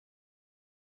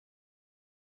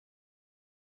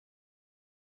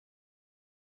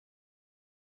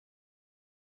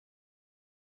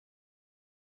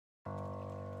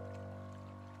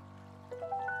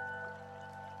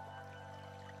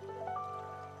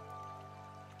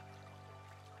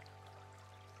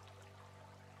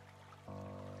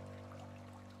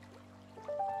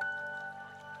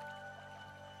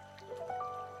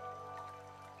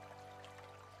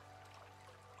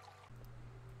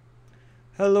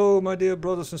Hello, my dear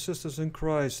brothers and sisters in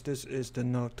Christ. This is the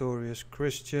Notorious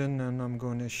Christian, and I'm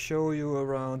going to show you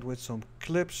around with some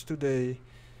clips today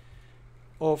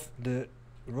of the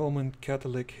Roman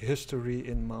Catholic history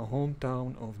in my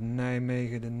hometown of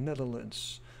Nijmegen, the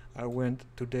Netherlands. I went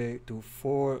today to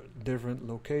 4 different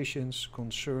locations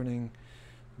concerning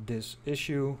this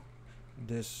issue,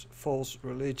 this false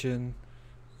religion.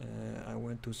 I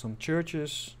went to some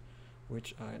churches,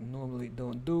 which I normally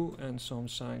don't do, and some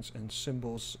signs and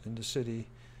symbols in the city,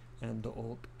 and the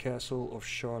old castle of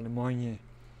Charlemagne.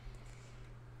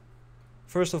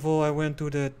 First of all, I went to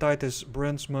the Titus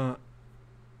Brandsma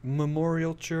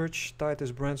Memorial Church.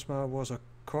 Titus Brandsma was a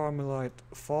Carmelite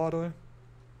father,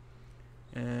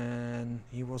 and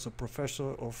he was a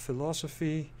professor of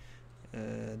philosophy.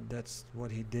 That's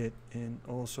what he did in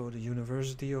also the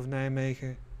University of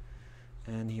Nijmegen.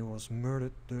 And he was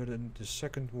murdered during the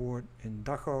Second War in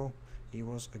Dachau. He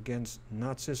was against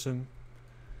Nazism,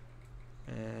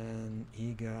 and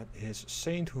he got his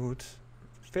sainthood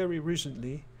very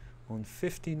recently on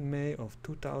 15 May of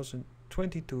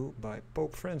 2022 by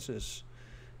Pope Francis.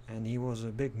 And he was a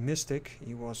big mystic.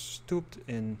 He was steeped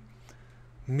in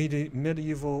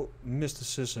medieval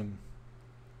mysticism.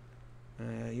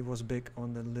 He was big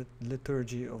on the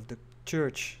liturgy of the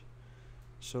church.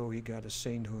 So he got a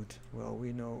sainthood. Well,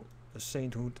 we know a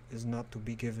sainthood is not to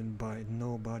be given by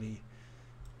nobody.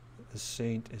 A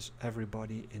saint is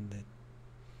everybody in the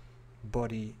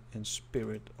body and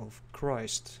spirit of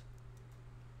Christ.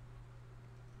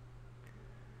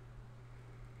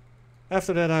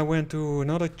 After that, I went to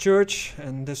another church,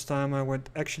 and this time I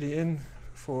went actually in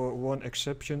for one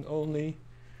exception only,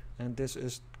 and this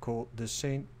is called the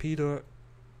St. Peter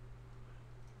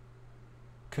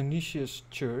Canisius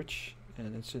Church,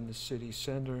 and it's in the city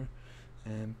center.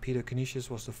 And Peter Canisius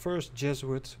was the first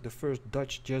Jesuit, the first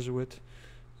Dutch Jesuit,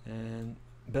 and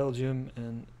Belgium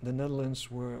and the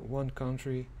Netherlands were one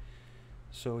country,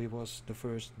 so he was the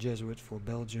first Jesuit for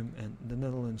Belgium and the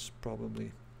Netherlands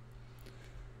probably.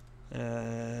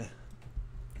 Let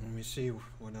me see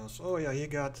what else. Oh yeah, he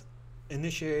got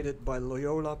initiated by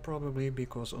Loyola probably,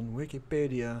 because on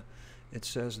Wikipedia it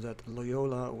says that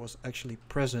Loyola was actually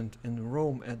present in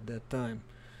Rome at that time.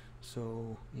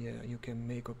 So yeah, you can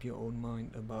make up your own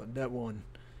mind about that one.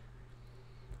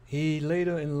 He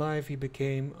later in life he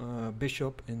became a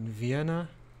bishop in Vienna,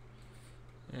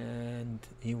 and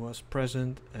he was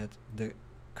present at the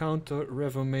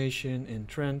Counter-Reformation in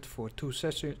Trent for 2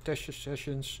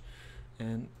 sessions,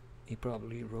 and he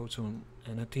probably wrote some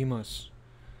anathemas.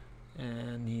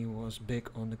 And he was big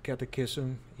on the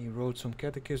catechism. He wrote some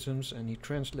catechisms and he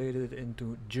translated it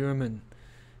into German.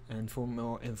 And for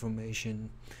more information,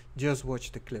 just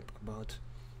watch the clip about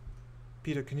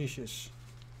Peter Canisius.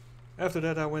 After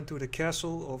that, I went to the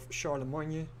castle of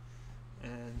Charlemagne,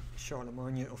 and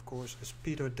Charlemagne, of course, is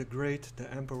Peter the Great, the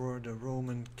emperor, the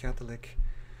Roman Catholic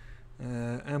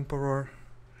emperor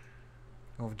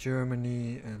of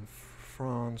Germany and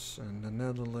France and the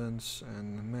Netherlands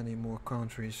and many more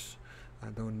countries I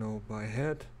don't know by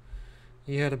head.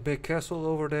 He had a big castle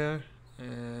over there,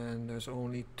 and there's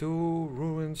only 2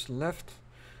 ruins left,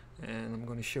 and I'm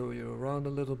going to show you around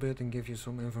a little bit and give you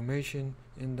some information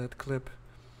in that clip.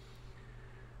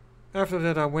 After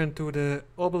that, I went to the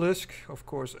obelisk. Of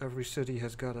course, every city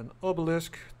has got an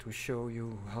obelisk to show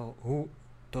you who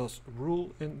does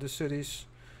rule in the cities,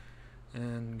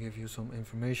 and give you some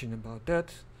information about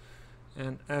that.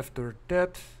 And after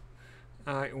that,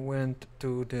 I went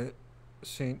to the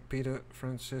St. Peter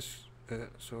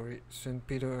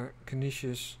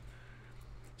Canisius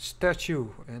statue,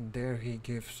 and there he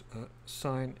gives a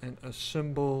sign and a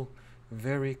symbol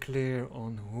very clear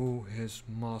on who his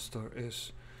master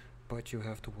is, but you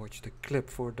have to watch the clip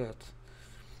for that.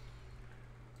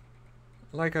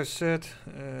 Like I said,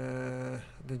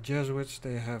 the Jesuits,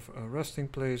 they have a resting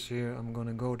place here. I'm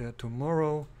gonna go there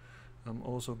tomorrow. I'm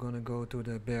also gonna go to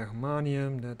the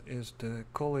Bergmanium, that is the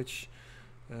college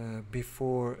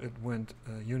before it went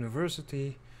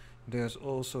university. There's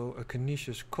also a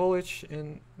Canisius college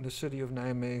in the city of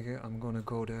Nijmegen. I'm gonna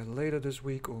go there later this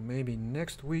week or maybe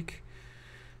next week.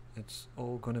 It's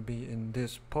all gonna be in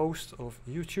this post of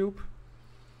YouTube.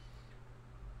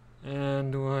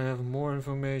 And do I have more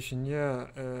information? Yeah,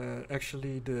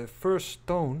 actually the first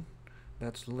stone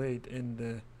that's laid in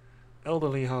the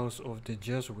elderly house of the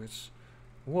Jesuits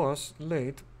was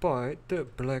laid by the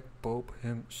Black Pope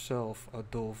himself,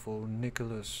 Adolfo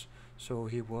Nicholas. So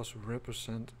he was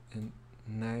represented in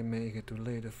Nijmegen to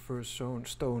lay the first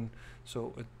stone.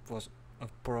 So it was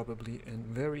probably a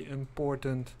very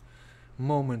important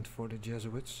moment for the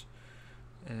Jesuits.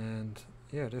 And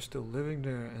yeah, they're still living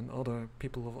there, and other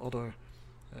people of other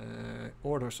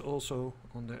orders also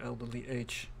on their elderly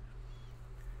age.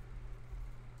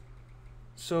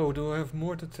 So, do I have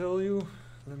more to tell you?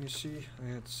 Let me see,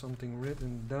 I had something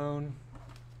written down.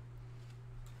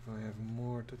 If I have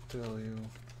more to tell you.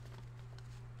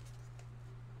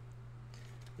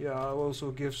 Yeah, I'll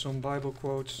also give some Bible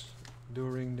quotes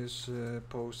during this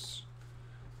posts.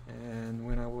 And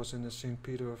when I was in the St.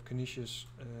 Peter of Canisius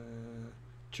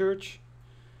church,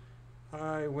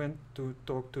 I went to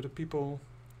talk to the people,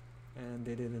 and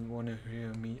they didn't want to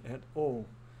hear me at all.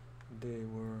 They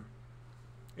were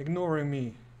ignoring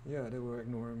me. Yeah, they were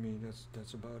ignoring me.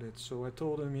 That's about it. So I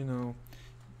told them, you know,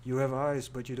 you have eyes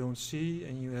but you don't see,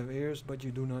 and you have ears but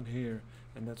you do not hear.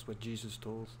 And that's what Jesus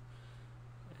told.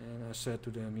 And I said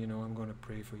to them, you know, I'm going to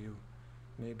pray for you.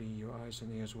 Maybe your eyes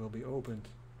and ears will be opened.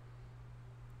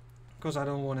 Because I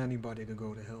don't want anybody to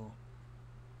go to hell.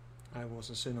 I was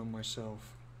a sinner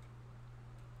myself.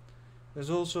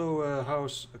 There's also a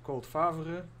house called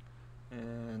Favre,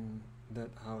 and that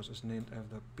house is named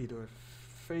after Peter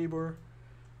Faber,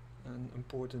 an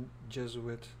important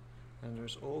Jesuit. And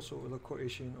there's also a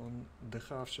location on the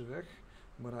Graafseweg,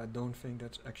 but I don't think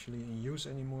that's actually in use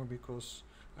anymore, because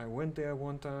I went there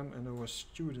one time and there were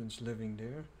students living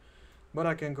there. But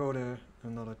I can go there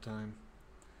another time.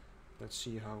 Let's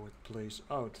see how it plays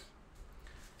out.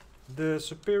 The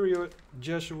superior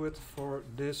Jesuit for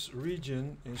this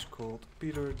region is called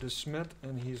Peter de Smet,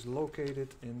 and he's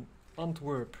located in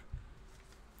Antwerp.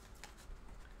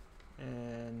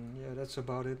 And yeah, that's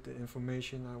about it, the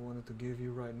information I wanted to give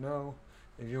you right now.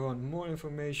 If you want more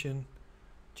information,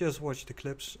 just watch the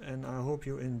clips, and I hope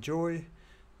you enjoy,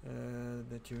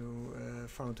 that you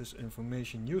found this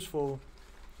information useful.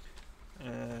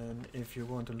 And if you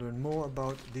want to learn more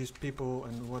about these people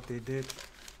and what they did,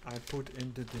 I put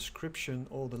in the description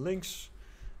all the links.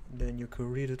 Then you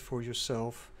can read it for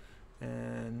yourself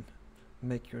and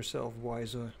make yourself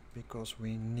wiser, because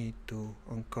we need to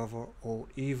uncover all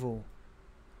evil.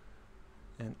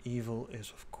 And evil is,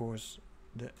 of course,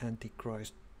 the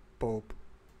Antichrist Pope,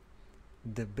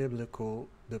 the biblical,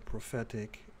 the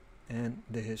prophetic, and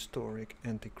the historic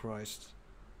Antichrist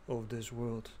of this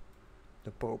world.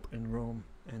 The Pope in Rome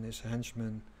and his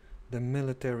henchmen, the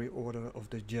military order of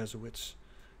the Jesuits,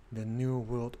 the New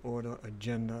World Order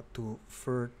Agenda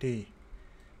 230,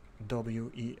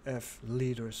 WEF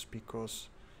leaders, because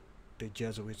the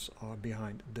Jesuits are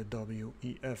behind the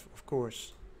WEF, of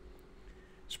course.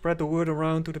 Spread the word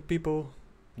around to the people.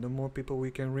 The more people we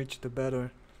can reach, the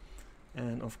better.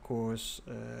 And of course,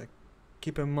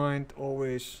 keep in mind,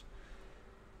 always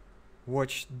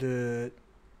watch the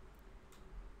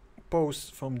posts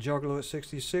from Juggler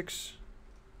 66,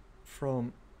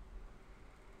 from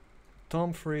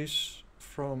Tom Fries,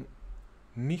 from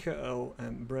Michael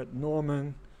and Brett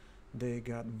Norman. They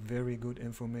got very good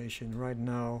information right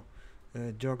now.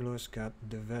 Juggler's got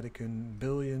the Vatican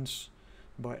Billions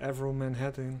by Avril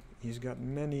Manhattan. He's got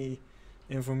many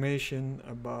information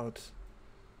about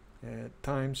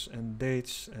times and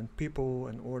dates and people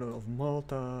and Order of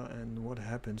Malta and what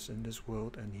happens in this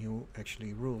world and who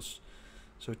actually rules.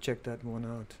 So check that one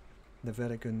out. The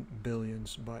Vatican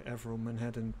Billions by Avril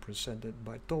Manhattan, presented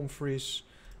by Tom Fries,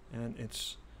 and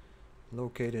it's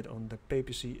located on the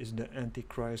Papacy is the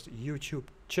Antichrist YouTube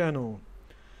channel.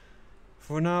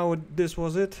 For now, this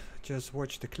was it. Just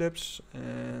watch the clips,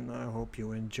 and I hope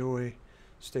you enjoy.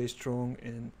 Stay strong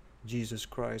in Jesus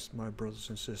Christ, my brothers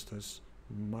and sisters.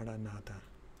 Maranatha.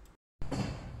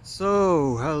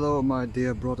 So, hello my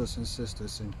dear brothers and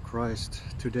sisters in Christ.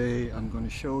 Today I'm going to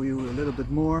show you a little bit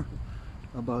more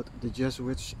about the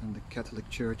Jesuits and the Catholic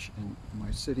Church in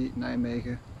my city,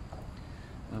 Nijmegen.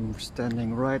 I'm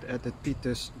standing right at the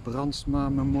Titus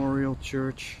Brandsma Memorial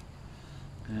Church,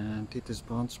 and Titus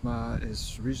Brandsma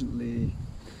is recently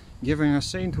given a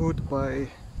sainthood by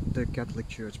the Catholic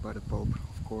Church, by the Pope,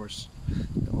 of course.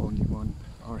 The only one.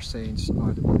 Our saints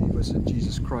are the believers in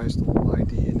Jesus Christ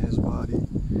Almighty in His body.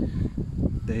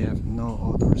 They have no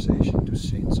authorization to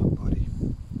saint somebody.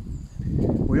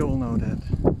 We all know that.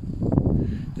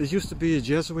 This used to be a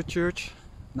Jesuit church.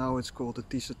 Now it's called the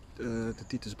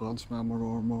Titus Brandsma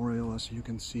Memorial, as you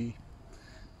can see.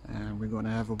 And we're going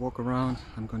to have a walk around.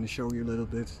 I'm going to show you a little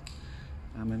bit.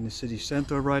 I'm in the city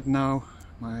center right now.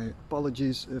 My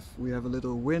apologies if we have a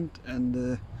little wind and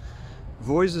the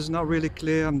voice is not really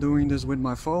clear. I'm doing this with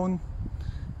my phone,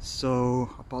 so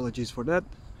apologies for that.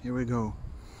 Here we go.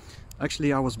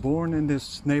 Actually, I was born in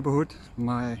this neighborhood.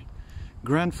 My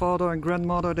grandfather and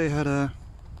grandmother, they had a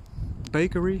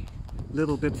bakery a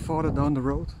little bit farther down the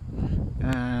road,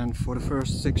 and for the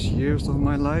first 6 years of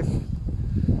my life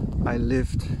I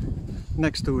lived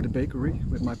next to the bakery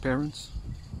with my parents.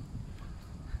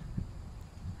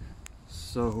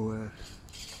 So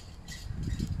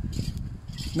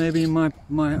maybe my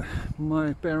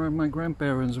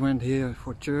grandparents went here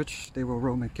for church. They were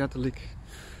Roman Catholic.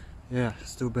 Yeah,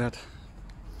 it's too bad.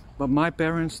 But my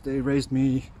parents, they raised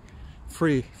me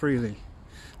freely,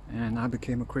 and I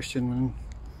became a Christian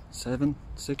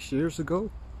 6 years ago,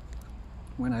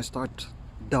 when I started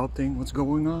doubting what's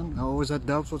going on. I always had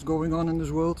doubts what's going on in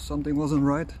this world. Something wasn't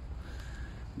right.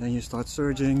 Then you start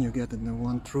searching, you get in the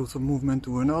one truth movement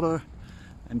to another,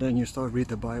 and then you start read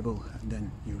the Bible, and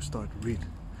then you start reading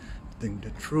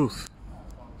the truth.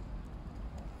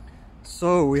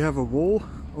 So we have a wall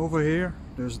over here.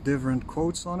 There's different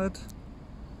quotes on it.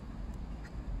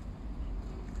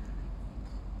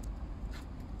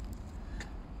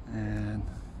 And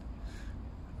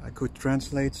I could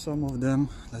translate some of them.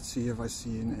 Let's see if I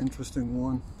see an interesting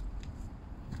one.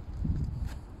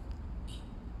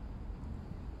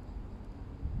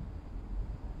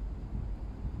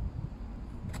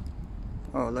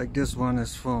 Oh, like this one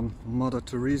is from Mother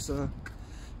Teresa.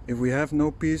 If we have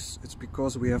no peace, it's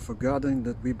because we have forgotten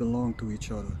that we belong to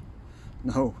each other.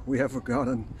 No, we have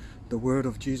forgotten the word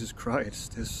of Jesus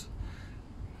Christ.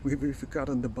 We've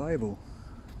forgotten the Bible.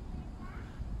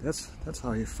 That's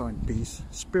how you find peace,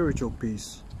 spiritual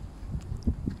peace.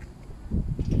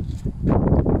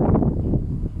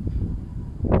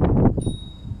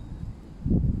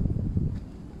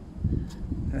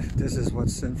 This is what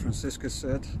St. Franciscus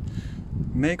said.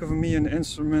 Make of me an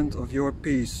instrument of your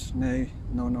peace. Nay,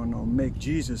 no, make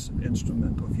Jesus an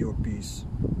instrument of your peace.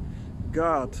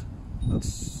 God,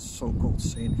 that's so-called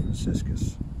St.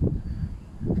 Franciscus.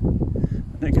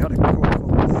 And I got a quote from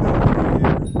Buddha over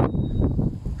here.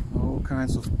 All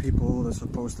kinds of people are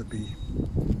supposed to be.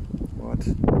 What?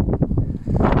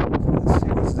 Let's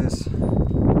see, what's this?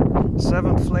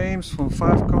 7 flames from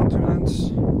 5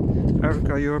 continents.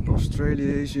 Africa, Europe,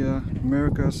 Australia, Asia,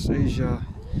 Americas, Asia.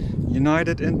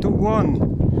 United into one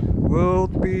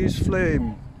world peace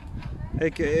flame,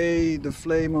 aka the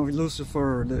flame of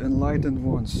Lucifer, the enlightened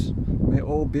ones. May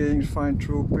all beings find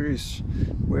true peace.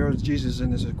 Where is Jesus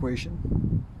in this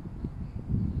equation?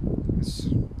 It's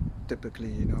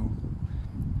typically, you know,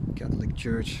 Catholic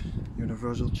Church,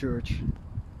 Universal Church.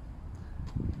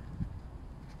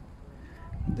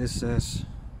 This says,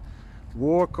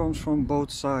 war comes from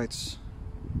both sides,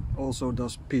 also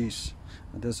does peace.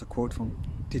 And there's a quote from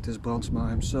Titus Brandsma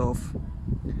himself.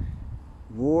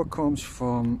 War comes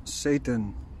from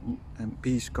Satan and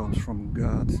peace comes from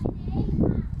God.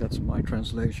 That's my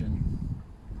translation.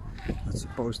 That's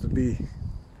supposed to be.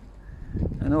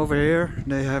 And over here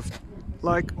they have,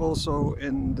 like also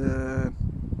in the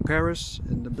Paris,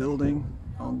 in the building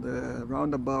on the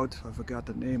roundabout, I forgot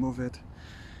the name of it,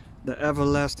 the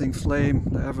everlasting flame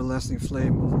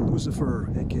of Lucifer,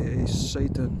 aka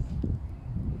Satan.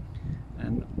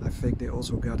 And I think they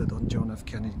also got it on John F.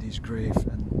 Kennedy's grave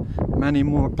and many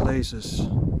more places.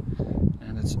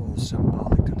 And it's all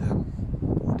symbolic to them,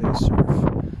 who they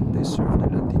serve. They serve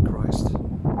the Antichrist,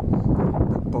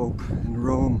 the Pope in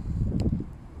Rome,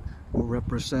 who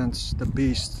represents the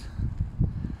beast.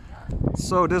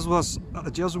 So this was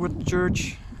a Jesuit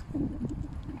church.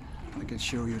 I can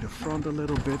show you the front a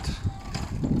little bit.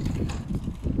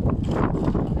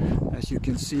 As you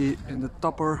can see in the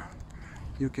topper,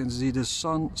 you can see the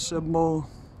sun symbol.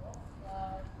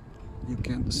 You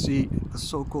can see a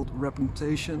so-called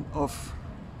representation of,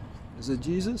 is it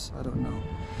Jesus? I don't know.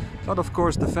 But of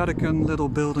course the Vatican little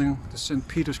building, the St.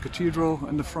 Peter's Cathedral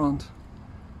in the front.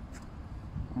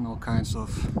 And all kinds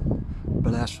of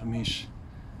blasphemies.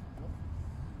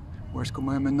 Where's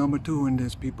commandment number 2 in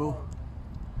this, people?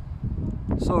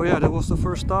 So yeah, that was the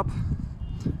first stop.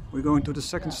 We're going to the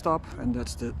second stop, and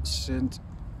that's the St.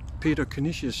 Peter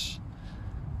Canisius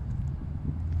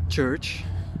Church.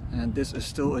 And this is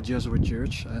still a Jesuit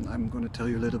church, and I'm going to tell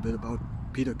you a little bit about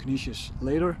Peter Canisius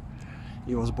later.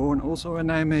 He was born also in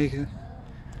Nijmegen,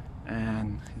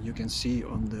 and you can see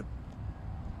on the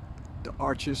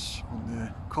arches, on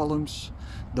the columns,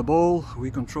 the ball,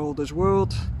 we control this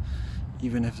world.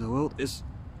 Even if the world is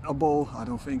a ball, I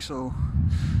don't think so.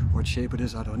 What shape it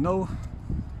is, I don't know.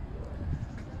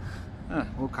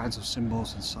 All kinds of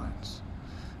symbols and signs.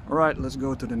 Alright, let's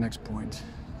go to the next point.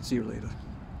 See you later.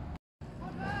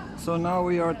 So now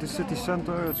we are at the city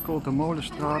center. It's called the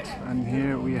Molenstraat, and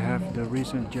here we have the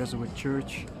recent Jesuit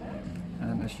church.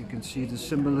 And as you can see, the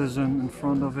symbolism in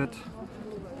front of it.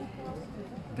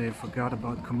 They forgot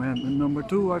about commandment number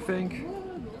 2, I think.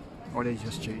 Or they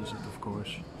just changed it, of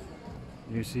course.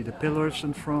 You see the pillars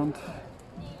in front,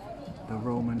 the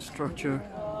Roman structure.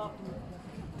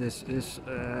 This is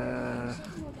a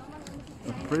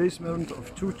placement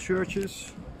of 2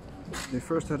 churches. They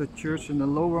first had a church in the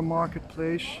lower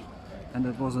marketplace, and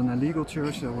that was an illegal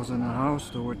church. That was in a house.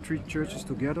 There were 3 churches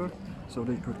together, so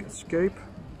they could escape.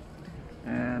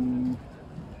 And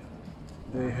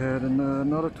they had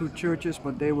another 2 churches,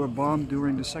 but they were bombed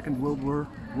during the Second World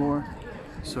War,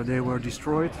 so they were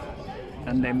destroyed.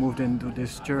 And they moved into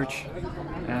this church,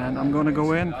 and I'm gonna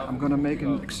go in. I'm gonna make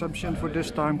an exception for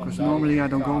this time, because normally I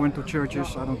don't go into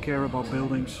churches. I don't care about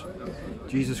buildings.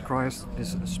 Jesus Christ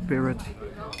is a spirit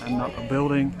and not a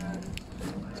building.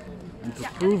 And to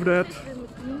prove that,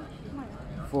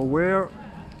 for where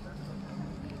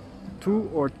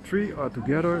 2 or 3 are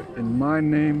together in my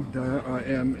name, there I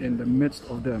am in the midst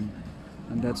of them.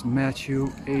 And that's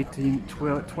Matthew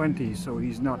 18:20. So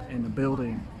he's not in a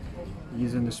building.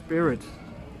 He's in the Spirit.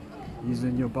 He's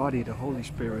in your body, the Holy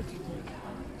Spirit.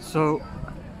 So,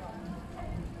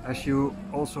 as you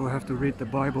also have to read the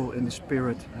Bible in the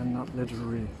Spirit and not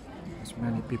literally, as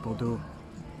many people do.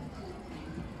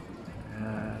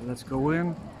 Let's go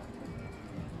in.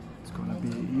 It's gonna be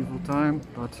an evil time,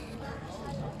 but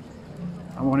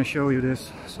I want to show you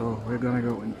this, so we're gonna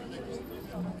go in.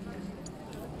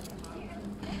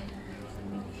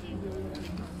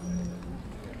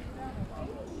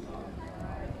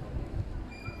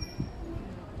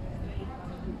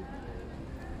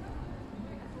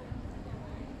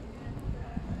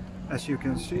 As you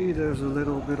can see, there's a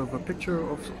little bit of a picture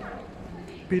of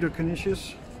Peter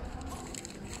Canisius.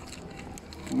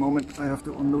 A moment, I have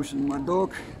to unloosen my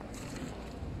dog.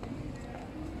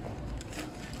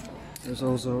 There's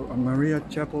also a Maria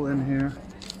chapel in here.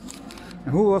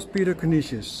 And who was Peter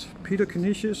Canisius? Peter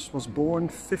Canisius was born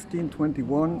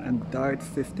 1521 and died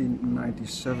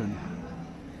 1597.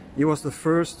 He was the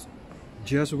first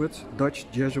Jesuit, Dutch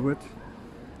Jesuit,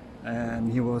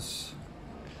 and he was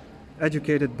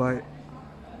educated by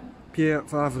Pierre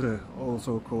Favre,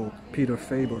 also called Peter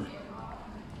Faber,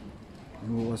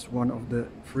 who was one of the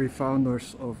 3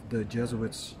 founders of the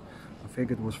Jesuits. I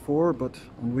think it was 4, but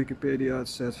on Wikipedia it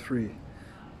says 3,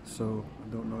 so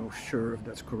I don't know sure if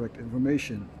that's correct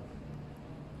information.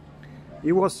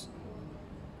 He was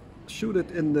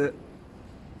shooted in the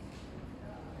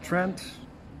Trent.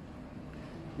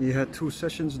 He had 2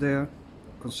 sessions there,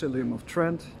 Concilium of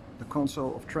Trent, the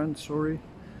Council of Trent, sorry.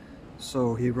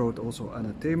 So he wrote also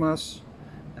Anathemas,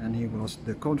 and he was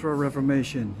the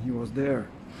Contra-Reformation. He was there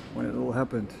when it all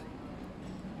happened.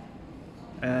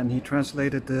 And he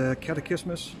translated the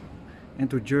Catechismus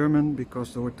into German,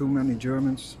 because there were too many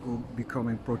Germans who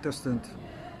becoming Protestant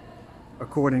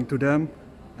according to them.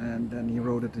 And then he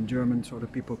wrote it in German so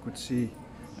that people could see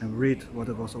and read what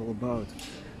it was all about.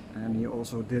 And he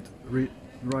also did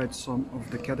write some of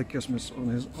the Catechismus on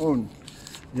his own.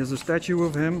 There's a statue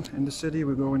of him in the city.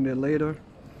 We'll go in there later,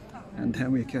 and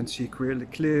then we can see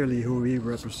clearly who he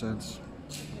represents.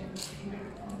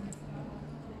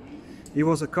 He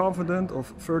was a confidant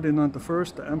of Ferdinand I,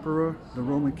 the emperor, the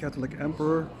Roman Catholic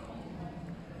emperor,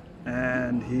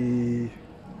 and he,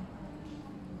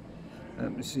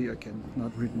 let me see, I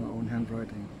cannot read my own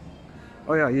handwriting.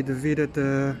 Oh yeah, he defeated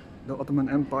the Ottoman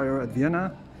Empire at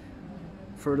Vienna,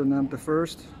 Ferdinand I,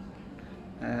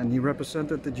 and he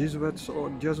represented the Jesuits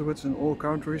in all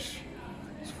countries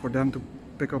for them to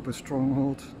pick up a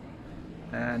stronghold.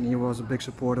 And he was a big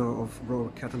supporter of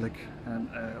Roman Catholic and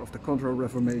of the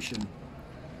Contra-Reformation,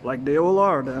 like they all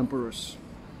are, the emperors.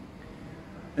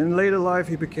 In later life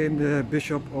he became the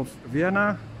Bishop of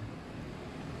Vienna,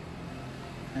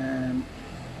 and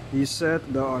he said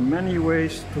there are many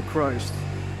ways to Christ,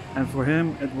 and for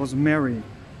him it was Mary.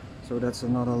 So that's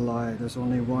another lie. There's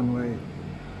only one way,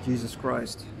 Jesus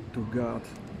Christ, to God.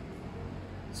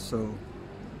 So,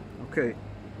 okay.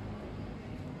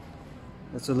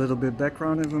 That's a little bit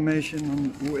background information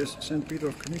on who is Saint Peter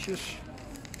of Canisius.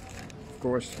 Of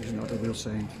course, he's not a real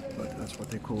saint, but that's what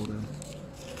they call him.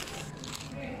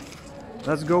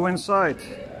 Let's go inside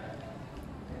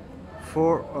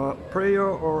for a prayer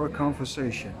or a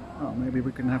conversation. Oh, maybe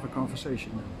we can have a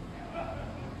conversation now.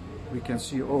 We can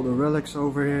see all the relics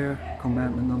over here.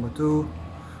 Commandment number 2.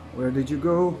 Where did you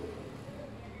go?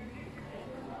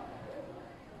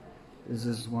 This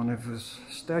is one of his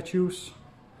statues.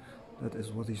 That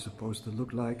is what he's supposed to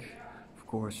look like. Of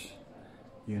course,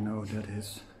 you know that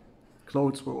his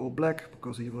clothes were all black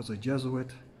because he was a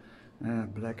Jesuit.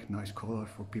 Black, nice color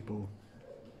for people.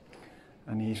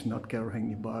 And he's not carrying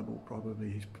the Bible, probably.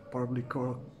 He's probably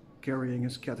carrying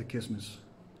his catechismus.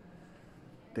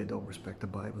 They don't respect the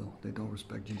Bible. They don't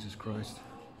respect Jesus Christ.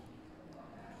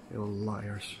 They're all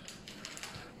liars.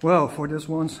 Well, for this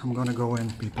once, I'm gonna go in,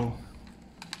 people.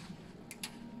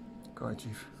 Go,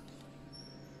 Chief.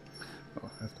 Oh,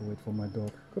 I have to wait for my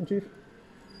dog. Come, Chief.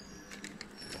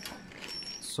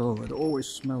 So it always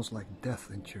smells like death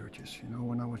in churches. You know,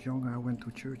 when I was younger I went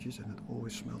to churches and it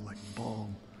always smelled like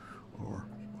balm or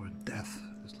death.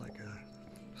 It's like a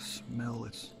smell,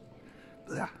 it's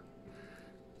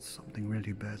something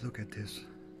really bad. Look at this.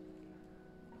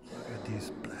 Look at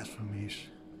these blasphemies.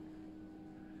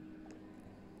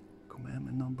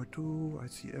 Commandment number 2. I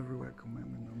see everywhere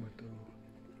commandment number 2.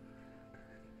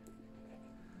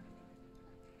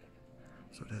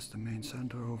 So that's the main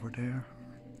center over there.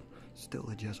 Still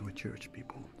a Jesuit church,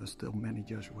 people. There's still many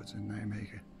Jesuits in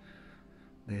Nijmegen.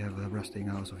 They have a resting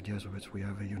house of Jesuits. We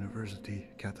have a university.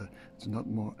 It's not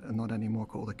anymore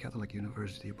called a Catholic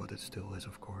university, but it still is,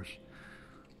 of course.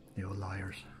 You know,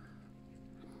 liars.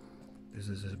 This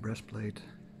is his breastplate.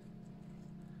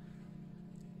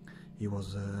 He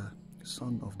was a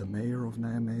son of the mayor of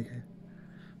Nijmegen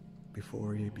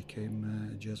before he became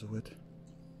a Jesuit.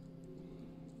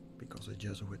 Because a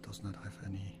Jesuit does not have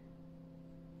any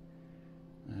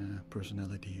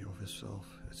personality of himself.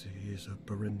 He is a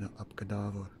Berinda ab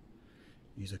cadaver.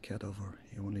 He's a cadaver.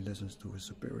 He only listens to his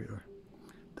superior,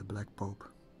 the Black Pope.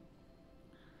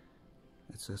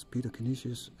 It says Peter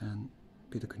Canisius and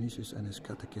his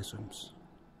catechisms.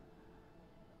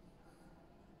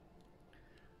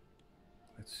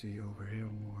 Let's see over here,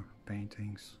 more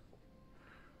paintings.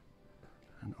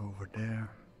 And over there,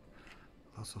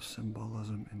 lots of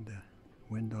symbolism in the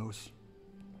windows.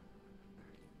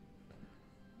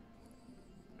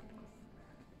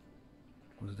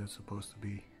 What is that supposed to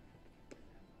be?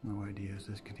 No idea. Is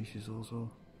this Canisius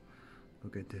also?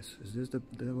 Look at this. Is this the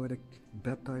where they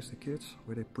baptize the kids?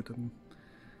 Where they put them?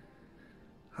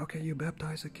 How can you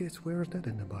baptize the kids? Where is that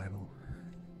in the Bible?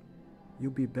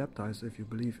 You be baptized if you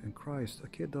believe in Christ. A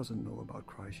kid doesn't know about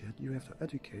Christ yet. You have to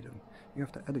educate them. You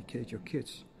have to educate your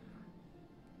kids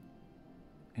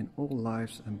in all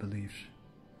lives and beliefs.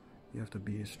 You have to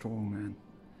be a strong man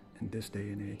in this day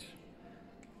and age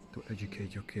to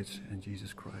educate your kids in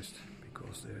Jesus Christ,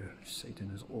 because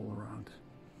Satan is all around.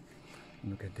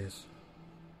 Look at this.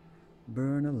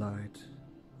 Burn a light.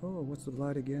 Oh, what's the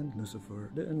light again? Lucifer,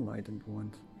 the enlightened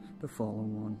one, the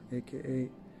fallen one,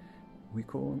 aka we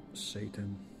call him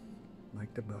Satan,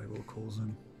 like the Bible calls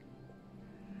him.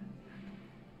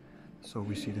 So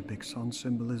we see the big sun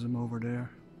symbolism over there,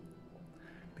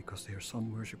 because they are sun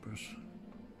worshippers.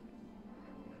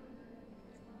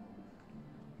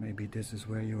 Maybe this is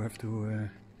where you have to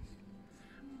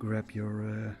grab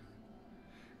your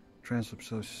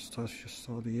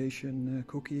transubstantiation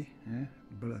cookie,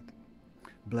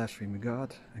 blaspheme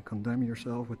God and condemn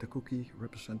yourself with the cookie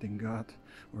representing God,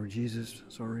 or Jesus,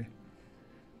 sorry.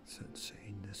 It's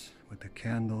insane, this, with the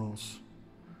candles.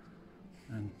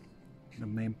 And the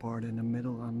main part in the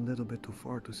middle, I'm a little bit too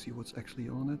far to see what's actually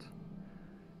on it,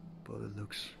 but it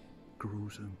looks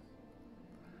gruesome.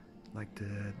 Like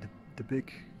the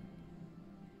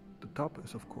top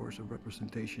is of course a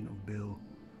representation of Baal,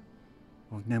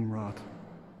 of Nimrod.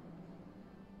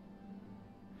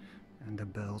 And the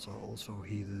bells are also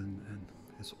heathen, and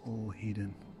it's all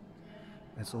heathen.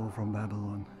 It's all from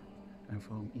Babylon and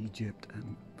from Egypt,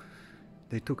 and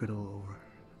they took it all over.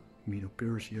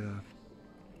 Medo-Persia,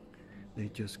 they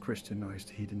just Christianized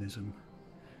heathenism.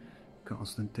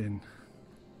 Constantine.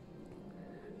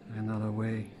 Another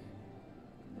way.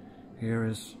 Here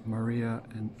is Maria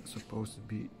and supposed to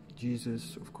be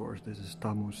Jesus. Of course, this is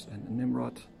Tammuz and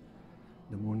Nimrod,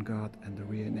 the moon god and the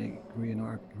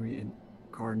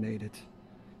reincarnated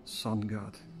sun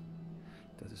god.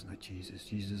 That is not Jesus.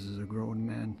 Jesus is a grown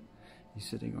man. He's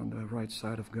sitting on the right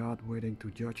side of God, waiting to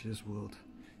judge this world.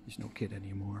 He's no kid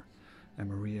anymore. And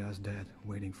Maria is dead,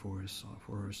 waiting for her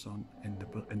son in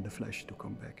the flesh to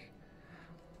come back.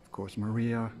 Of course,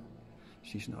 Maria,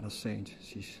 she's not a saint.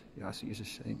 She is a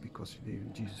saint because she believed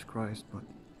in Jesus Christ, but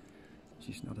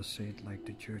she's not a saint like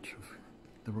the Church of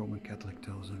the Roman Catholic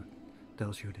tells you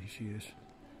that she is.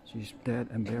 She's dead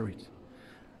and buried.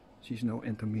 She's no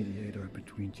intermediator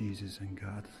between Jesus and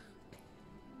God.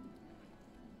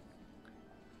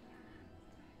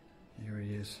 Here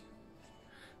he is.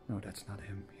 No, that's not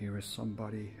him. Here is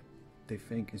somebody they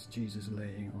think is Jesus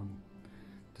laying on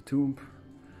the tomb.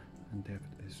 And there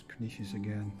is Canisius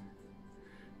again.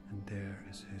 And there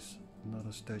is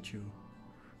another statue.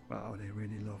 Wow, they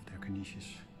really love their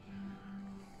Canisius.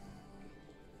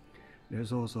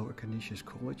 There's also a Canisius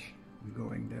college. We're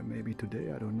going there maybe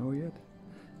today, I don't know yet.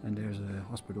 And there's a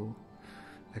hospital.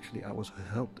 Actually, I was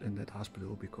helped in that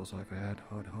hospital because I've had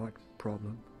a heart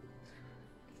problem.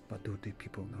 But do the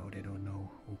people know? They don't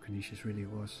know who Canisius really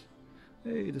was.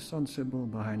 Hey, the sun symbol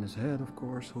behind his head, of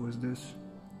course. Who is this?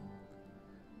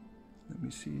 Let me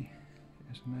see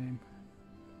his name.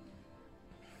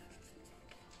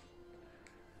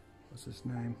 What's his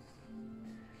name?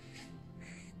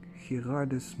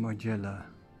 Gerardus Magella.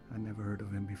 I never heard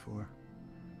of him before.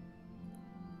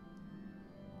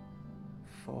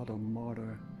 Father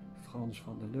Martyr Frans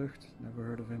van der Lucht. Never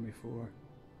heard of him before.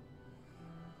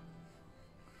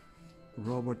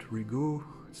 Robert Rigaud.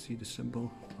 See the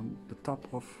symbol on the top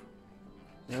of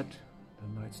that.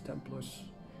 The Knights Templars.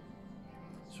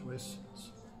 Swiss.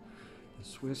 The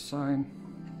Swiss sign.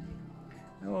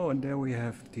 Oh, and there we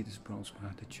have Titus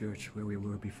Brandsma, the church where we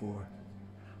were before.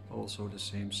 Also the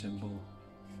same symbol.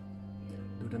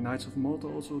 Do the Knights of Malta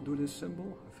also do this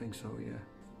symbol? I think so, yeah.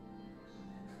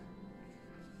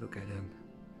 Look at him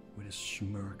with a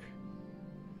smirk.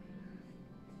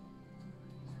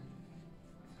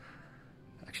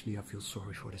 Actually, I feel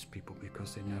sorry for these people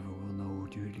because they never will know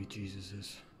who really Jesus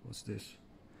is. What's this?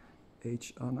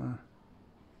 H. Anna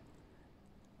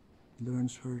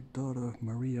learns her daughter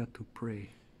Maria to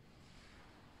pray.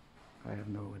 I have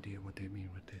no idea what they mean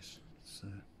with this.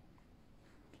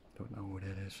 Don't know who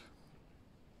that is.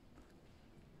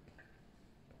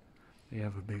 They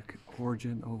have a big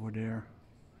organ over there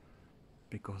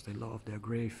because they love their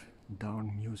grave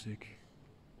down music.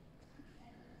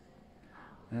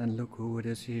 And look who it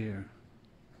is here.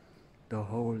 The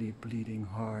Holy Bleeding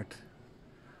Heart.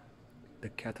 The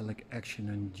Catholic action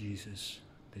in Jesus.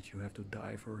 That you have to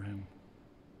die for him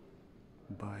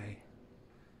by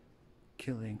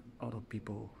killing other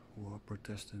people who are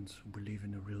Protestants who believe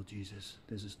in the real Jesus.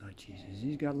 This is not Jesus.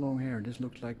 He's got long hair. This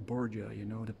looks like Borgia, you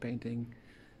know, the painting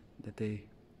that they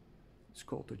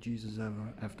sculpted Jesus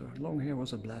after. Long hair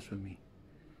was a blasphemy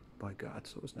by God,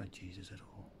 so it's not Jesus at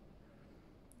all.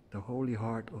 The Holy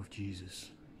Heart of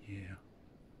Jesus, yeah.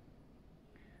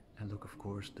 And look, of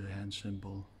course, the hand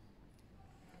symbol.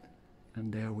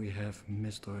 And there we have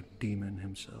Mr. Demon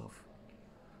himself,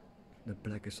 the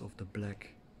blackest of the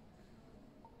black,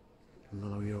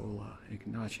 Loyola,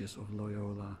 Ignatius of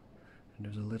Loyola. And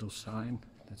there's a little sign,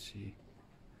 let's see,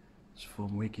 it's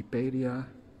from Wikipedia.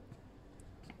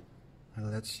 And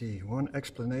let's see, one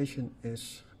explanation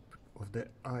is of the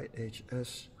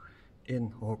IHS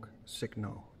in hoc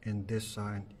signo, in this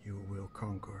sign you will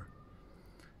conquer,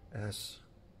 as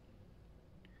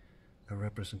a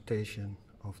representation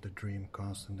of the dream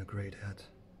cast in the great head,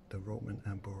 the Roman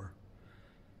emperor.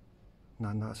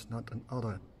 Now that's not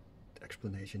another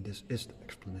explanation, this is the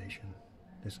explanation.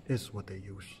 This is what they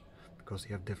use, because they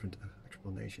have different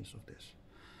explanations of this.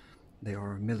 They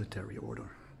are a military order.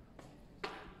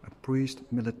 A priest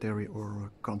military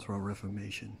order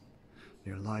contra-reformation.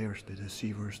 They're liars, they're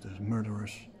deceivers, they're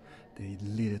murderers. They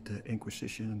led the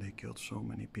Inquisition and they killed so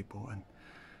many people, and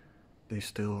they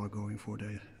still are going for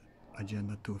the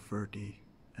Agenda 230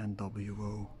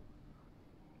 NWO.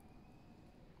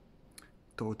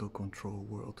 Total control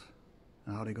world.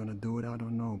 And how they're gonna do it, I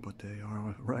don't know, but they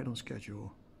are right on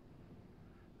schedule.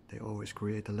 They always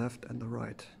create the left and the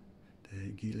right. The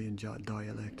Hegelian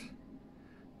dialect.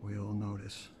 We all know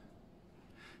this.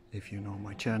 If you know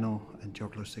my channel and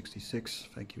Joggler66,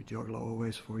 thank you Joggler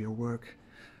always for your work.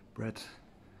 Brett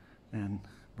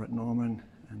Norman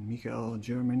and Michael in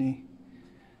Germany.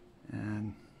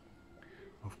 And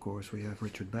of course we have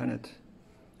Richard Bennett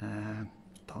and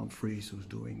Tom Fries, who's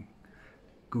doing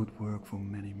good work for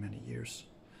many, many years.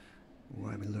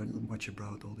 I've been learning much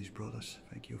about all these brothers.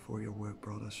 Thank you for your work,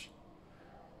 brothers.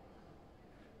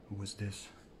 Who was this?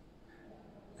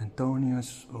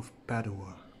 Antonius of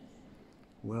Padua.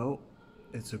 Well,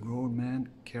 it's a grown man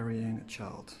carrying a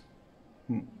child.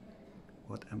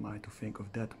 What am I to think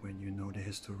of that when you know the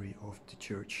history of the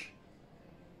church?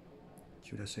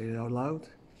 Should I say it out loud?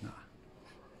 Nah.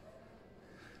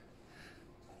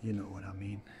 You know what I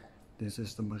mean. This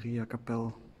is the Maria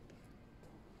Kapel.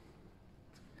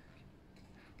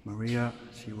 Maria,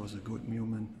 she was a good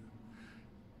woman.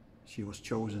 She was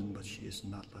chosen, but she is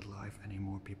not alive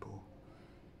anymore, people.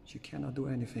 She cannot do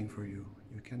anything for you.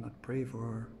 You cannot pray for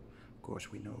her. Of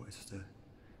course, we know it's the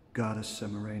goddess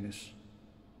Semiramis.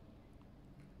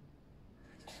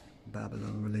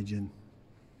 Babylon religion.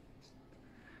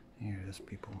 Here it is,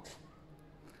 people.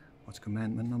 What's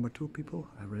commandment number 2, people?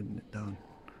 I've written it down.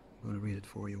 I'm going to read it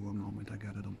for you one moment. I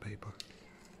got it on paper.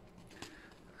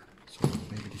 So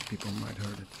maybe these people might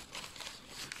heard it.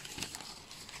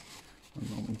 One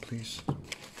moment, please.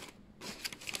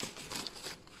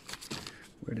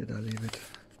 Where did I leave it?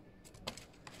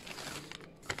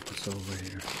 It's over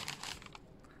here.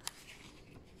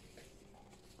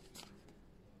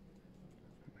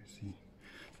 Let me see.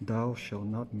 Thou shalt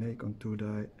not make unto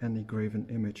thy any graven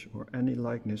image or any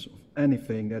likeness of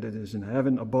anything that it is in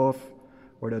heaven above,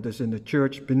 or that is in the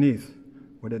church beneath,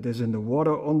 or that is in the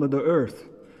water under the earth.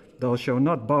 Thou shalt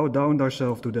not bow down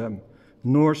thyself to them,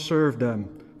 nor serve them.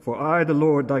 For I, the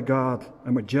Lord thy God,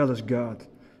 am a jealous God,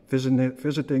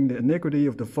 visiting the iniquity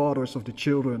of the fathers of the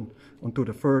children unto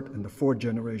the third and the fourth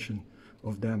generation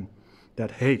of them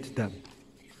that hate them.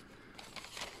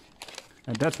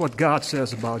 And that's what God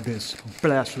says about this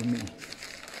blasphemy.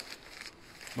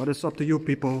 But it's up to you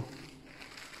people.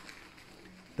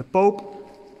 The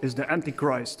Pope is the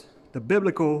Antichrist, the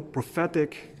biblical,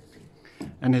 prophetic,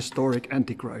 and historic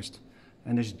Antichrist.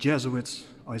 And his Jesuits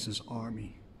is his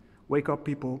army. Wake up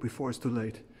people before it's too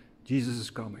late. Jesus is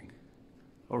coming.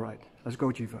 All right, let's go,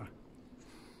 Jiva.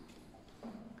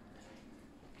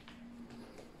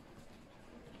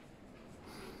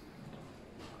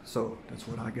 So that's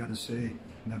what I gotta say.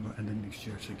 Never ending next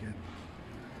church again.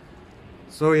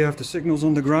 So you have the signals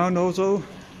on the ground also.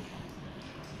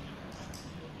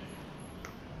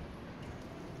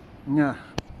 Yeah,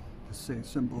 the same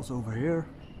symbols over here.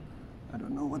 I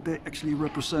don't know what they actually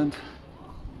represent.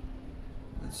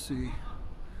 Let's see.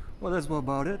 Well, that's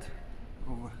about it.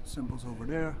 Symbols over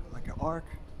there, like an ark.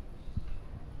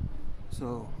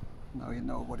 So now you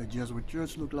know what a Jesuit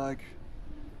church looked like,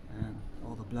 and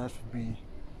all the blasphemy.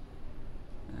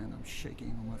 And I'm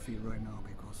shaking on my feet right now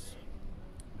because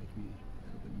it makes me a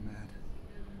little bit mad.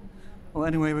 Well,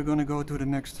 anyway, we're gonna go to the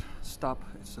next stop.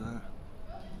 It's a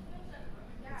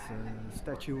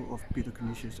statue of Peter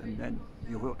Canisius, and then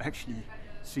you will actually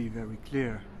see very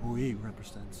clear who he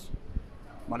represents.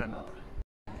 Maranatha.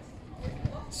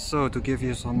 So to give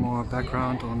you some more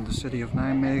background on the city of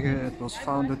Nijmegen, it was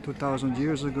founded 2000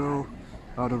 years ago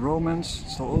by the Romans.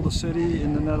 It's the oldest city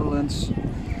in the Netherlands.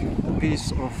 The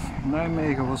Peace of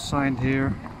Nijmegen was signed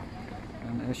here,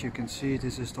 and as you can see,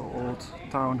 this is the old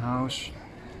townhouse.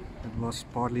 It was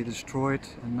partly destroyed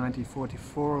in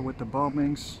 1944 with the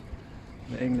bombings.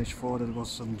 The English thought it was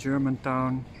some German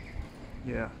town.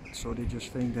 Yeah, so they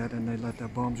just think that and they let their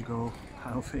bombs go. I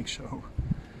don't think so.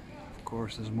 Of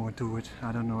course, there's more to it.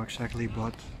 I don't know exactly,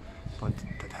 but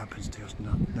that happens.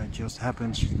 That just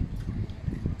happens.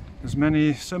 There's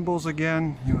many symbols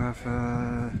again. You have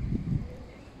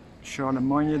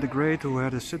Charlemagne the Great, who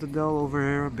had a citadel over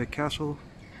here, a big castle.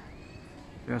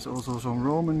 There's also some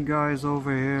Roman guys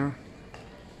over here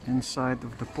inside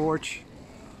of the porch.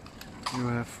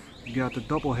 You got the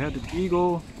double-headed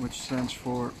eagle, which stands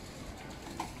for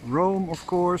Rome, of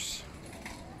course.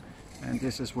 And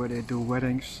this is where they do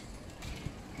weddings.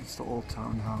 It's the old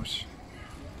townhouse.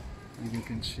 And you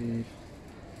can see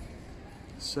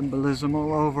symbolism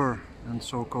all over, and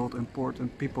so-called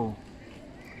important people.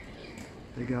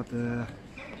 They got the,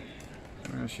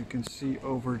 as you can see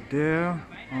over there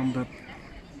on the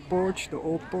porch, the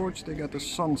old porch, they got the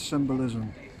sun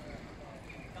symbolism.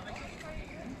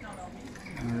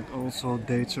 And it also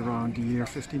dates around the year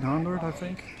 1500, I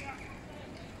think.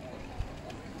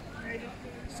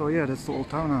 So yeah, that's the old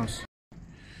townhouse.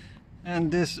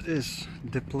 And this is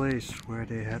the place where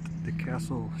they had the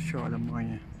castle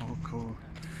Charlemagne, called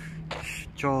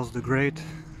Charles the Great,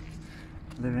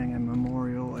 living in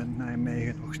memorial in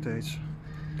Nijmegen nog steeds.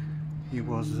 He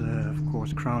was of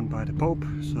course crowned by the Pope,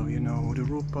 so you know who the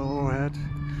rule power had,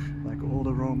 like all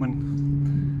the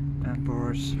Roman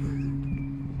emperors.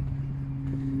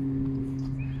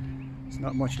 There's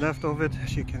not much left of it.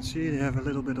 As you can see, they have a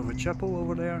little bit of a chapel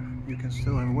over there. You can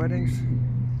still have weddings.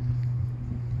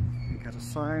 You got a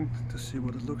sign to see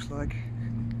what it looks like.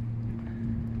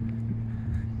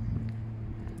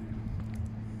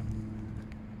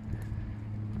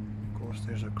 Of course,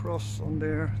 there's a cross on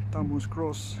there, Tammuz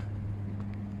cross.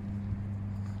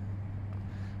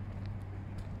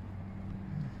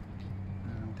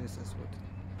 And this is what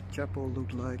the chapel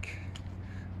looked like,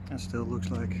 and still looks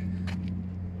like.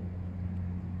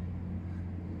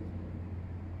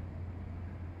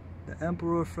 The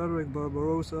Emperor Frederick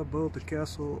Barbarossa built the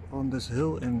castle on this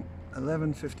hill in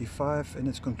 1155, and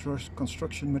its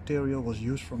construction material was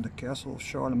used from the castle of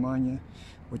Charlemagne,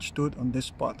 which stood on this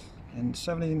spot. In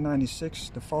 1796,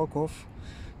 the Valkhof,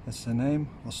 that's the name,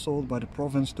 was sold by the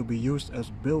province to be used as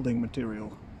building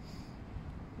material.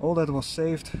 All that was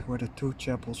saved were the two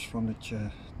chapels from the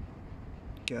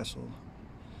castle.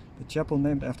 The chapel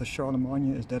named after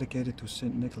Charlemagne is dedicated to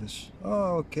St. Nicholas.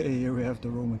 Oh, okay, here we have the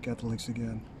Roman Catholics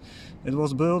again. It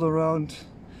was built around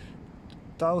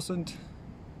 1000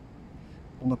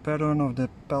 on the pattern of the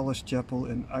palace chapel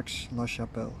in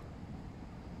Aix-la-Chapelle.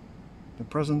 The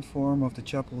present form of the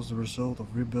chapel is the result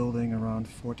of rebuilding around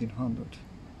 1400.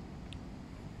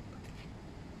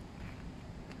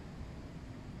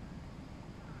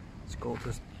 It's called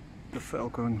the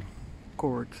Falcon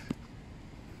Court.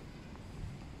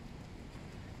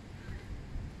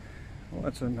 Well,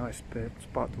 that's a nice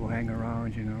spot to hang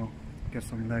around, you know, get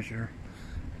some leisure.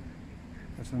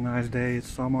 It's a nice day, it's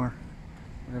summer.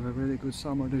 We have a really good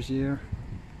summer this year,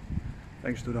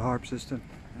 thanks to the harp system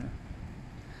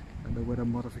and the weather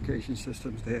modification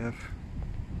systems they have.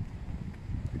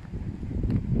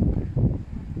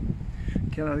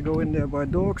 Can I go in there by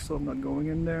dog, so I'm not going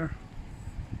in there.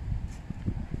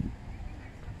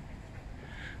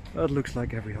 That looks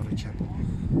like every other chapel.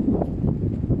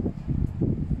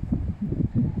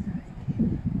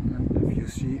 And if you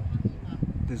see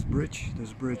this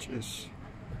bridge is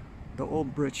the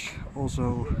old bridge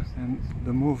also in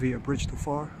the movie A Bridge Too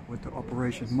Far, with the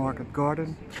Operation Market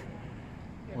Garden,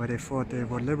 where they thought they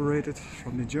were liberated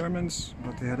from the Germans,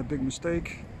 but they had a big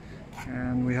mistake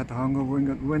and we had the Hunger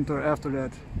Winter after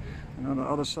that. And on the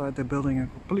other side they're building a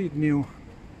complete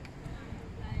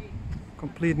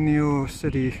new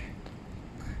city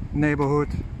neighborhood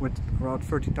with around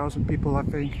 30,000 people, I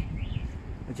think.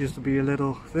 It used to be a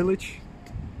little village,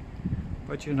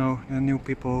 but you know, the new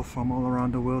people from all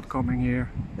around the world coming here,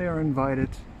 they are invited.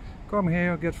 Come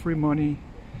here, get free money,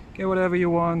 get whatever you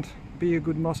want, be a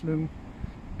good Muslim,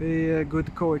 be a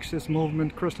good coexist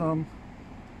movement Chrislam.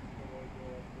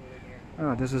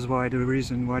 This is why the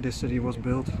reason why this city was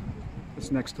built. It's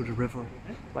next to the river,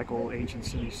 like all ancient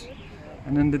cities.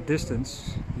 And in the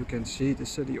distance you can see the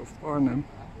city of Arnhem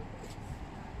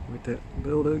with the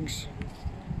buildings,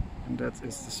 and that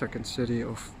is the second city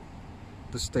of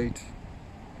the state.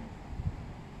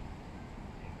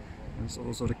 And it's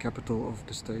also the capital of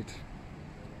the state.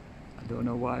 I don't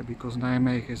know why, because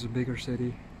Nijmegen is a bigger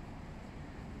city.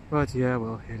 But yeah,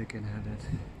 well, here they can have it.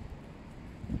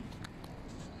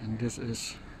 And this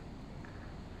is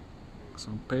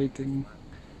some painting.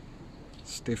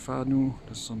 Stefanu,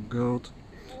 there's some girl.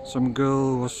 Some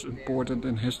girl was important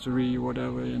in history,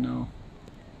 whatever, you know.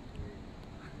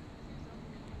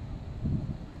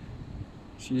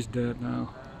 She's dead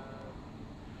now.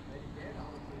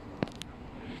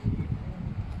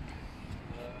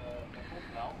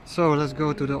 So let's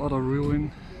go to the other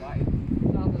ruin.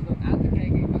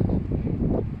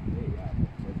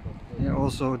 Yeah,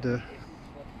 also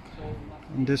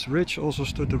on this ridge also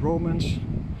stood the Romans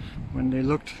when they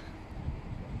looked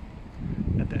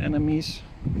at the enemies,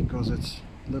 because it's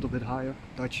a little bit higher.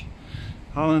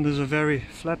 Holland is a very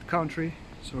flat country,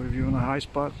 so if you're on a high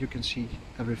spot you can see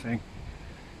everything.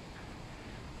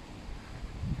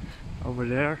 Over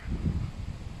there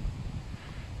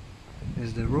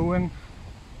is the ruin.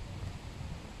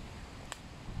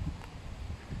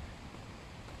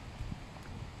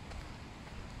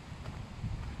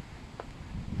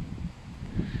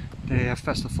 They have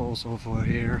festivals over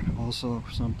here also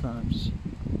sometimes.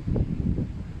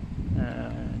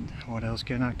 And what else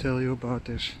can I tell you about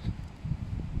this?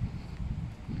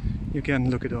 You can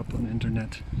look it up on the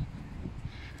internet.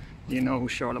 You know who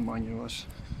Charlemagne was.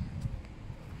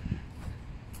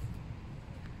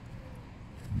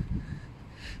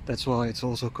 That's why it's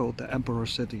also called the Emperor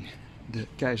City, the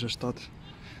Keizerstad,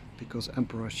 because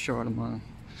Emperor Charlemagne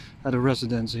had a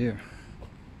residence here.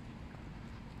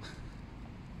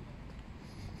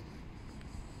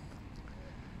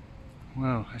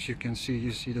 Well, as you can see,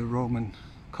 you see the Roman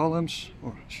columns,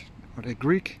 or are they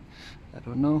Greek? I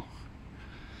don't know.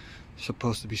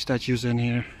 Supposed to be statues in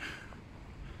here.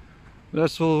 But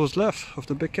that's all was left of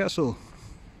the big castle.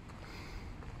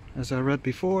 As I read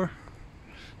before,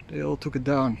 they all took it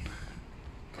down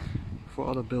for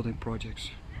other building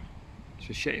projects. It's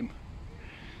a shame.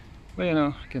 But you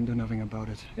know, I can do nothing about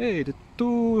it. Hey, the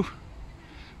two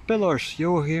pillars,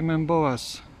 Joachim and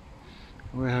Boaz.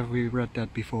 Where have we read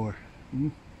that before?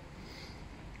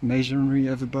 Masonry,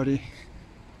 everybody.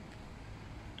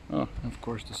 Oh, of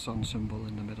course the sun symbol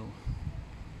in the middle.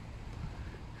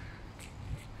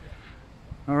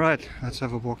 Alright, let's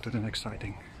have a walk to the next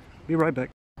sighting. Be right back.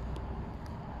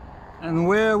 And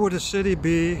where would a city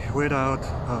be without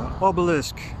an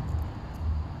obelisk?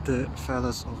 The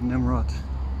Palace of Nimrod.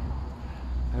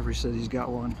 Every city's got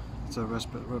one. It's a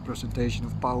representation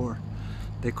of power.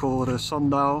 They call it a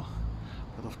sundial,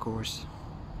 but of course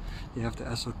you have the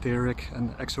esoteric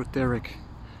and the exoteric.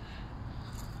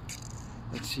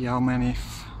 Let's see how many.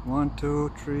 1,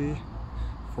 2, 3,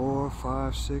 4,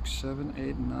 5, 6, 7,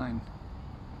 8, 9.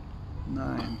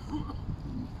 9.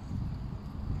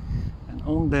 And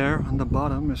on there, on the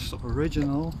bottom, is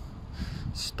original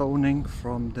stoning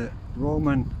from the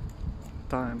Roman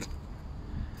time.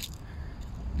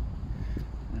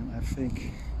 And I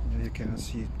think you cannot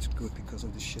see it good because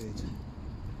of the shade.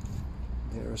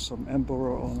 There is some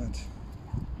emperor on it,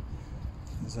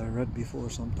 as I read before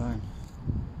sometime.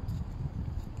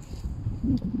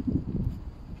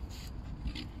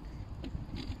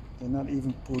 They not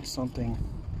even put something.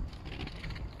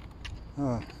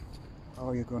 How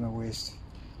are you gonna waste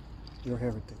your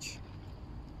heritage.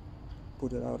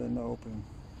 Put it out in the open.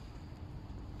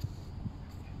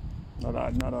 Not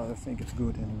that I think it's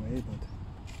good anyway, but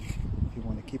if you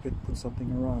want to keep it, put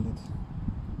something around it.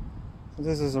 So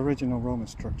this is original Roman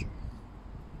structure.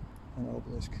 An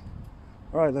obelisk.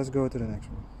 Alright, let's go to the next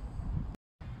one.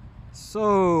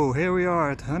 So here we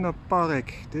are at Hunne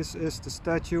Park. This is the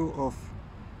statue of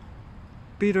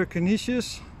Peter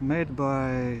Canisius, made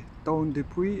by Toon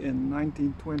Dupuy in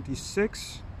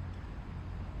 1926.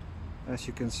 As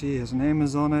you can see, his name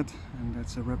is on it, and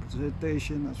that's a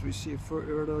representation as we see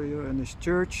earlier in his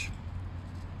church.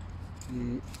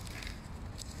 He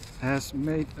has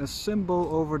made a symbol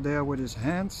over there with his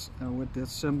hands, and with that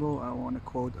symbol I want to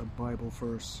quote a Bible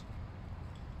verse.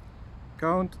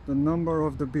 Count the number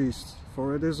of the beast,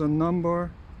 for it is a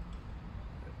number,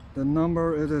 the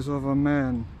number it is of a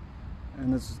man,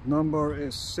 and its number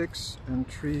is 6 and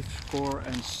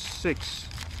 66.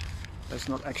 That's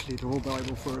not actually the whole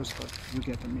Bible verse, but you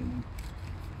get the meaning.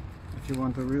 If you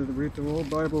want to read the whole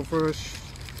Bible verse,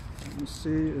 let me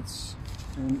see, it's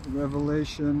in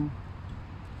Revelation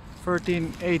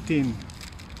 13:18.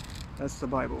 That's the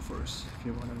Bible verse, if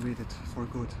you want to read it for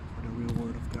good, for the real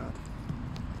word of God.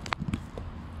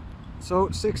 So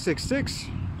 666,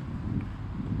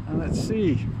 and let's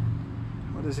see,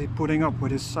 what is he putting up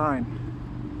with his sign?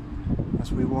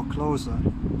 As we walk closer,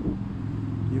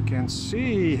 you can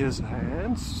see his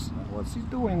hands. What's he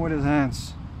doing with his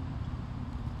hands?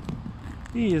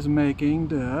 He is making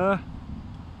the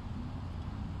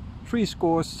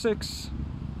 66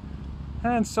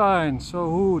 hand sign.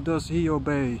 So who does he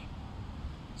obey?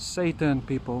 Satan,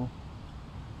 people.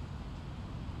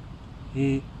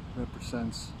 He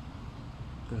represents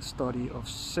the study of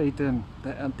Satan,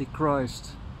 the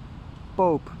Antichrist,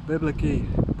 Pope, biblically,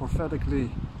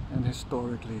 prophetically, and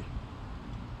historically.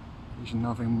 He's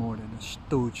nothing more than a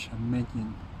stooge, a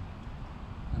minion,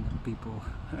 and the people,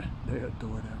 they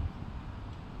adore them.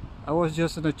 I was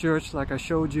just in a church like I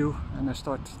showed you, and I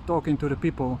started talking to the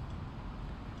people,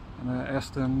 and I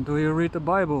asked them, do you read the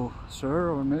Bible,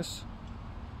 sir or miss?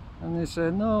 And they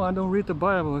said, no, I don't read the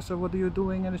Bible. I said, what are you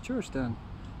doing in the church then?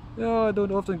 Yeah, I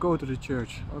don't often go to the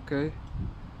church. Okay.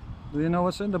 Do you know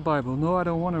what's in the Bible? No, I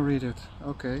don't want to read it.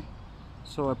 Okay.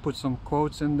 So I put some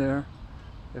quotes in there.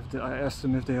 I asked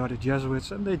them if they are the Jesuits,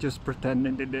 and they just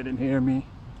pretended they didn't hear me.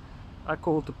 I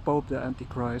called the Pope the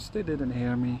Antichrist. They didn't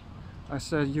hear me. I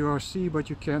said, you are see but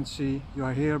you can't see. You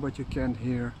are hear but you can't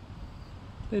hear.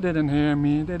 They didn't hear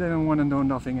me. They didn't want to know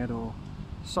nothing at all.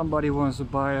 Somebody wants to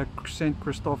buy a Saint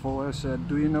Christoffel. I said,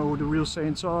 do you know who the real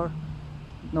saints are?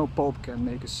 No Pope can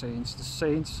make a saint. The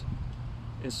saints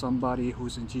is somebody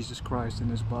who's in Jesus Christ in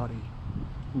his body,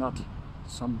 not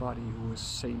somebody who is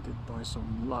sainted by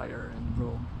some liar in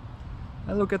Rome.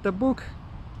 And look at the book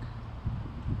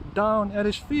down at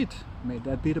his feet. May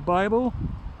that be the Bible?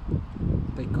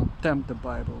 They contempt the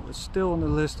Bible. It's still on the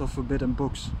list of forbidden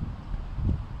books.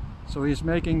 So he's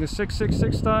making the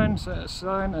 666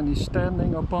 sign, and he's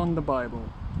standing upon the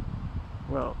Bible.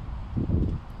 Well,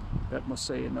 that must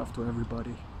say enough to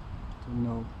everybody to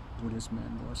know who this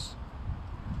man was.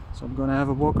 So I'm gonna have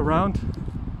a walk around.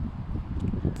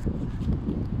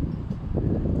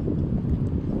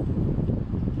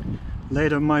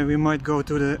 Later we might go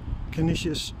to the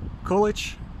Canisius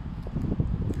College.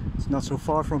 It's not so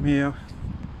far from here.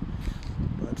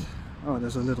 But oh,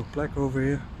 there's a little plaque over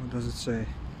here. What does it say?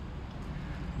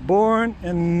 Born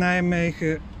in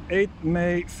Nijmegen 8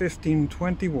 May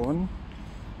 1521.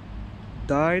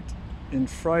 Died in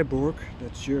Freiburg,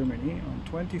 that's Germany, on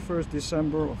 21st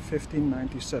December of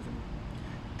 1597.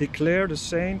 Declared a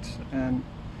saint and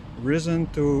risen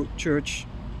to church.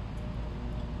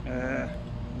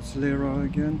 What's Lehrer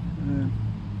again?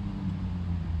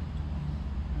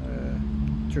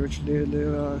 Church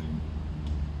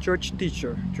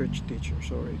teacher,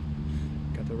 sorry,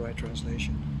 got the right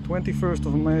translation. 21st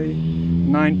of May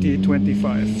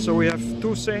 1925. So we have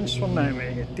two saints from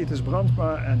Nijmegen, Titus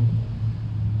Brandsma and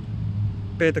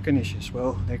Peter Canisius.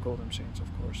 Well, they call them saints, of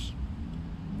course.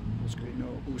 Because you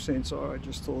know who saints are, I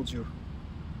just told you.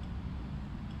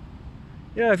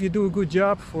 Yeah, if you do a good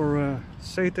job for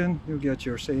Satan, you get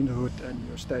your sainthood and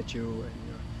your statue and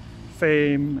your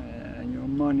fame and your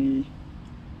money.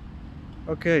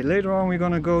 Okay, later on we're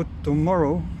gonna go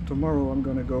tomorrow. Tomorrow I'm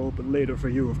gonna go, but later for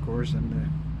you, of course,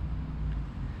 and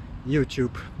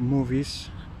YouTube movies.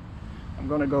 I'm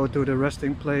gonna go to the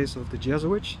resting place of the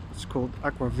Jesuits. It's called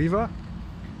Aqua Viva.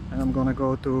 And I'm gonna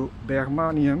go to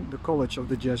Bergmanium, the college of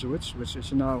the Jesuits, which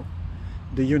is now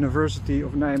the University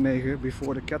of Nijmegen,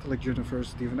 before the Catholic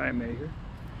University of Nijmegen.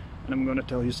 And I'm gonna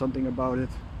tell you something about it.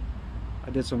 I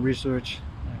did some research.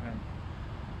 And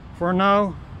for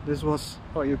now, this was,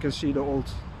 oh, you can see the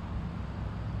old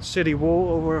city wall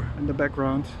over in the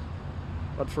background,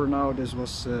 but for now this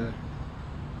was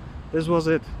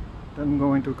it. Then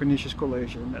going to Canisius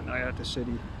College, and then I had the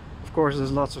city. Of course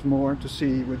there's lots of more to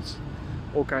see with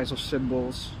all kinds of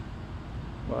symbols,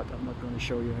 but I'm not going to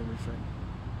show you everything.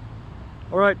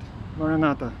 Alright,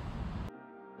 Maranatha.